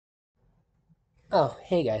Oh,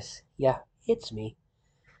 hey guys. Yeah, it's me.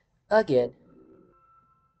 Again.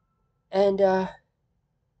 And,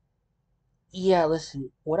 yeah,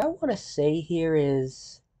 listen, what I want to say here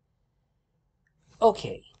is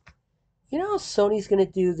okay, you know how Sony's gonna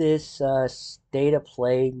do this, state of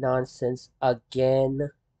play nonsense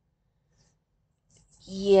again?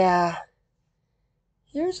 Yeah,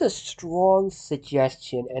 here's a strong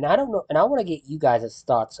suggestion, and I don't know, and I want to get you guys'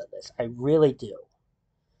 thoughts on this. I really do.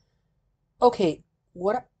 Okay,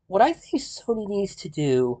 what I think Sony needs to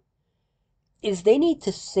do is they need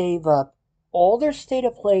to save up all their state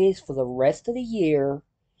of plays for the rest of the year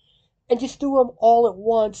and just do them all at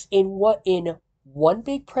once in one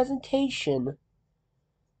big presentation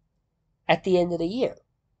at the end of the year.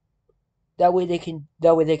 That way they can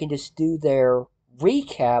just do their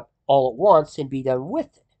recap all at once and be done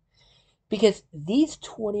with it. Because these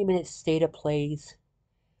 20-minute state of plays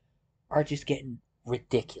are just getting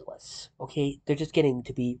ridiculous. Okay? They're just getting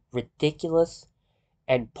to be ridiculous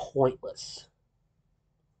and pointless.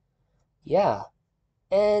 Yeah.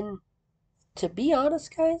 And to be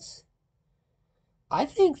honest, guys, I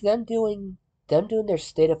think them doing their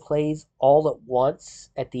state of plays all at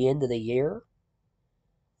once at the end of the year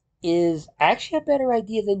is actually a better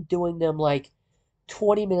idea than doing them like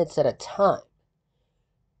 20 minutes at a time.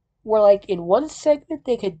 Where like in one segment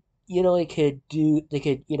they could announce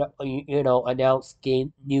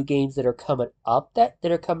new games that are coming up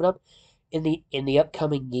in the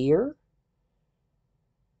upcoming year.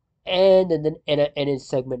 And in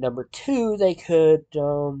segment number 2 they could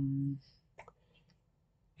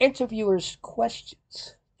answer viewers'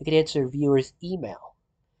 questions. They could answer viewers' email.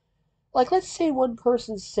 Like, let's say one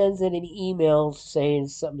person sends in an email saying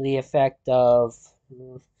something to the effect of,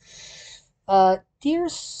 Dear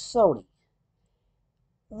Sony,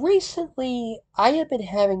 recently I have been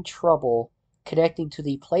having trouble connecting to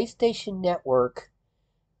the PlayStation Network,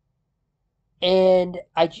 and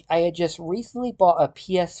I had just recently bought a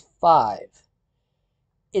PS5.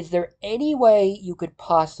 Is there any way you could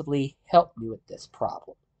possibly help me with this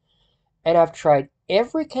problem? And I've tried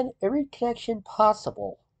every connection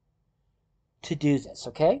possible to do this,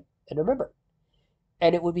 okay? And remember,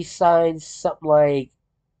 and it would be signed something like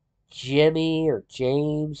Jimmy or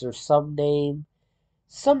James or some name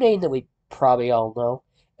that we probably all know.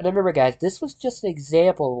 And remember, guys, this was just an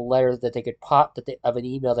example of a letter that they could of an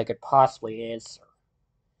email they could possibly answer.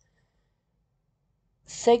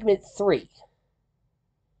 Segment 3.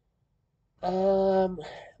 Um,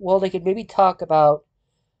 well, they could maybe talk about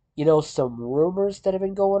some rumors that have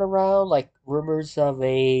been going around, like rumors of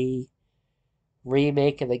a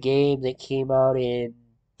remake of the game that came out in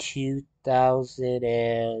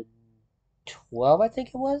 2012, I think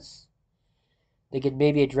it was. They could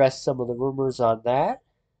maybe address some of the rumors on that.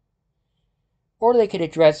 Or they could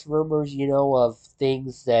address rumors, of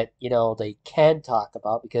things that, they can talk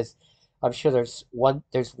about because I'm sure there's one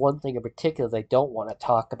thing in particular they don't want to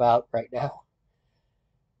talk about right now.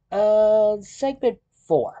 Segment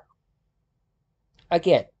 4.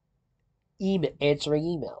 Again, answering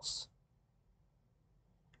emails.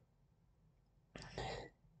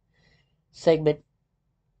 Segment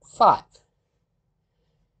 5.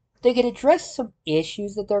 They could address some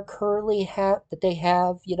issues that they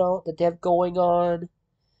have going on.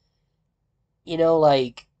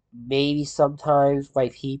 Like maybe sometimes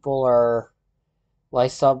people,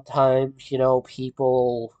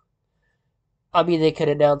 I mean, they could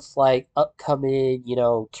announce like upcoming,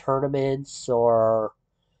 tournaments or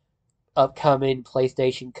upcoming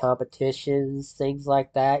PlayStation competitions, things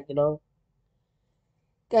like that.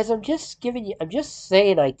 Guys, I'm just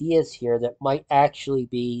saying ideas here that might actually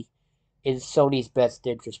be in Sony's best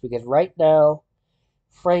interest because right now,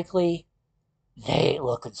 frankly, they ain't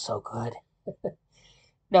looking so good.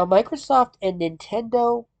 Now, Microsoft and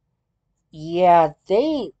Nintendo, yeah,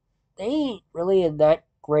 they ain't really in that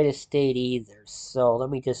great a state either. So let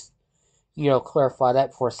me just, clarify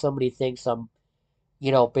that before somebody thinks I'm,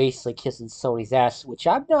 basically kissing Sony's ass, which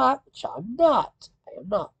I'm not, which I'm not. I am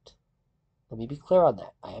not. Let me be clear on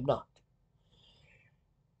that. I am not.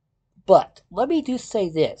 But let me do say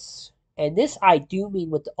this, and this I do mean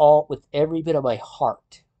with every bit of my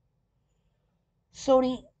heart.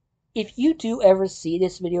 Sony, if you do ever see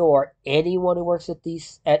this video or anyone who works at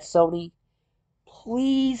Sony,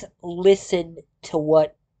 please listen to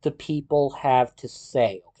what the people have to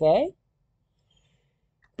say, okay?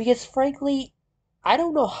 Because frankly, I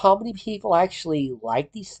don't know how many people actually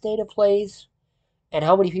like these state of plays and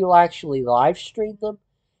how many people actually live stream them,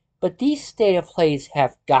 but these state of plays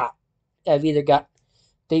have either got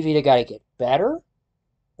they've either got to get better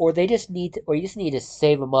or you just need to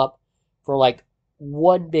save them up for like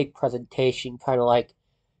one big presentation, kind of like,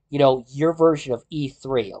 your version of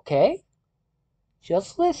E3, okay?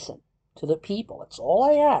 Just listen to the people. That's all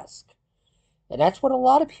I ask. And that's what a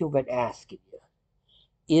lot of people have been asking you,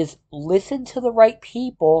 is listen to the right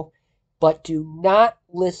people, but do not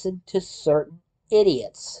listen to certain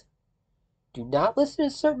idiots. Do not listen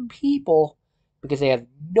to certain people because they have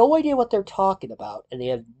no idea what they're talking about and they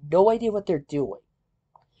have no idea what they're doing.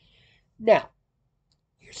 Now,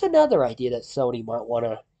 here's another idea that Sony might want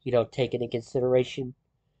to, take into consideration.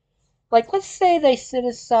 Like, let's say they set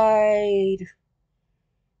aside,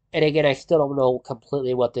 and again, I still don't know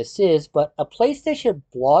completely what this is, but a PlayStation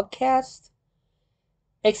blogcast,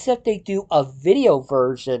 except they do a video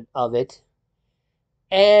version of it,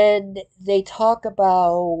 and they talk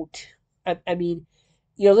about, I mean,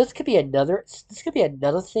 this could be another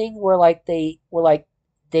thing where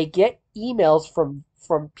they get emails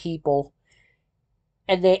from people,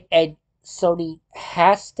 and Sony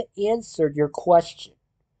has to answer your question,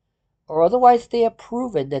 or otherwise they have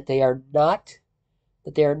proven that they are not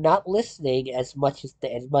listening as much as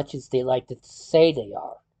they like to say they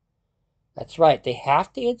are. That's right. They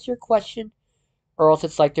have to answer your question, or else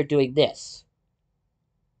it's like they're doing this.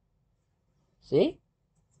 See?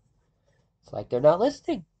 It's like they're not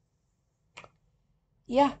listening.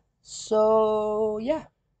 Yeah. So yeah.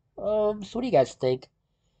 So what do you guys think?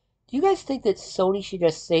 Do you guys think that Sony should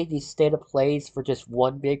just save these state of plays for just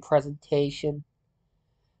one big presentation?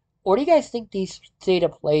 Or do you guys think these state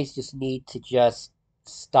of plays just need to just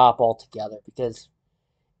stop altogether? Because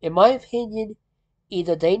in my opinion,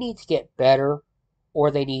 either they need to get better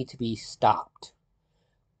or they need to be stopped.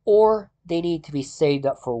 Or they need to be saved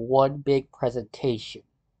up for one big presentation.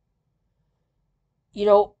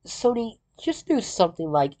 Sony, just do something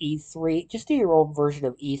like E3. Just do your own version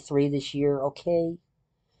of E3 this year, okay?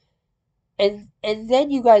 And then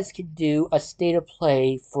you guys can do a state of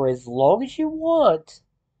play for as long as you want,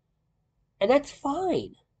 and that's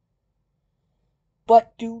fine.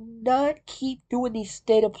 But do not keep doing these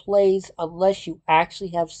state of plays unless you actually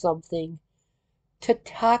have something to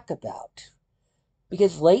talk about.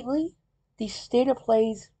 Because lately, these state of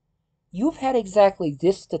plays, you've had exactly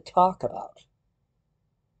this to talk about.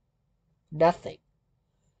 Nothing.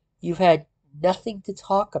 You've had nothing to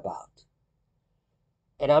talk about.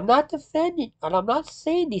 And I'm not defending, and I'm not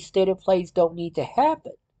saying these state of plays don't need to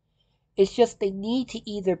happen. It's just they need to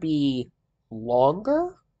either be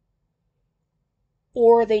longer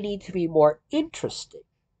or they need to be more interesting.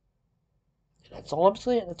 And that's all I'm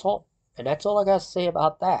saying. That's all I gotta say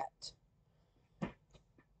about that.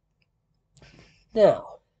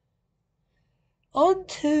 Now, on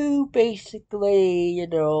to basically,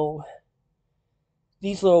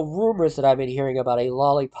 these little rumors that I've been hearing about a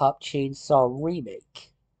Lollipop Chainsaw remake.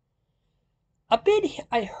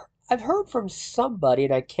 I've heard from somebody,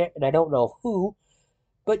 and I don't know who,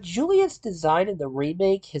 but Juliet's design in the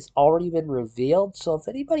remake has already been revealed. So if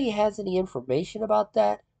anybody has any information about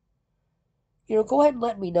that, go ahead and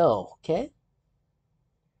let me know, okay?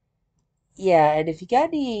 Yeah, and if you got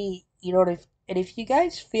any, and if you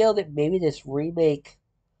guys feel that maybe this remake,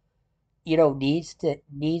 needs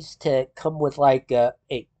to come with like I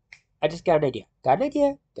just got an idea, got an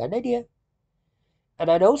idea. And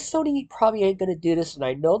I know Sony probably ain't gonna do this, and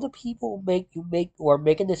I know the people who are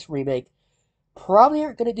making this remake probably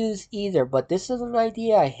aren't gonna do this either. But this is an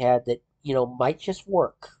idea I had that might just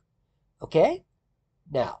work. Okay,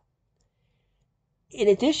 now in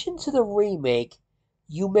addition to the remake,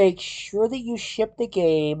 you make sure that you ship the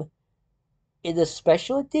game in the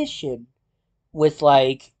special edition with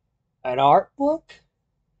like an art book,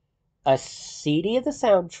 a CD of the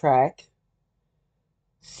soundtrack.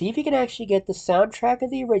 See if you can actually get the soundtrack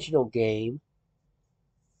of the original game.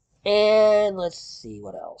 And let's see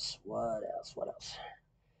what else. What else?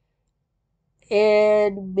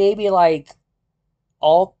 And maybe like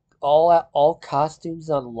all costumes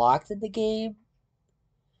unlocked in the game.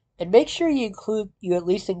 And make sure you at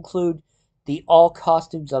least include the all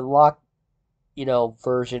costumes unlocked,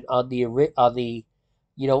 version on the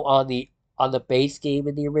on the base game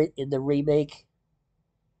in the remake.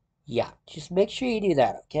 Yeah, just make sure you do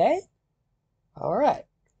that, okay? All right.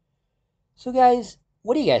 So guys,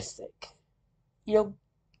 what do you guys think? You know,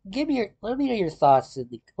 let me know your thoughts in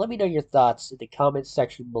the comment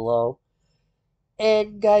section below.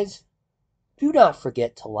 And guys, do not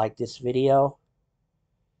forget to like this video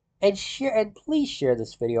and please share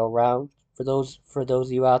this video around for those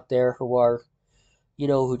of you out there who are,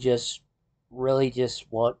 who just really just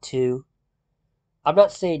want to. I'm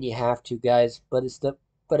not saying you have to, guys, but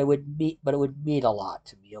it would mean a lot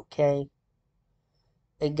to me, okay?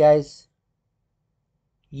 And guys,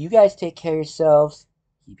 You guys take care of yourselves.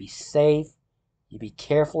 You be safe. You be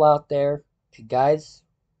careful out there. And guys,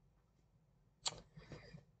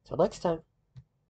 till next time.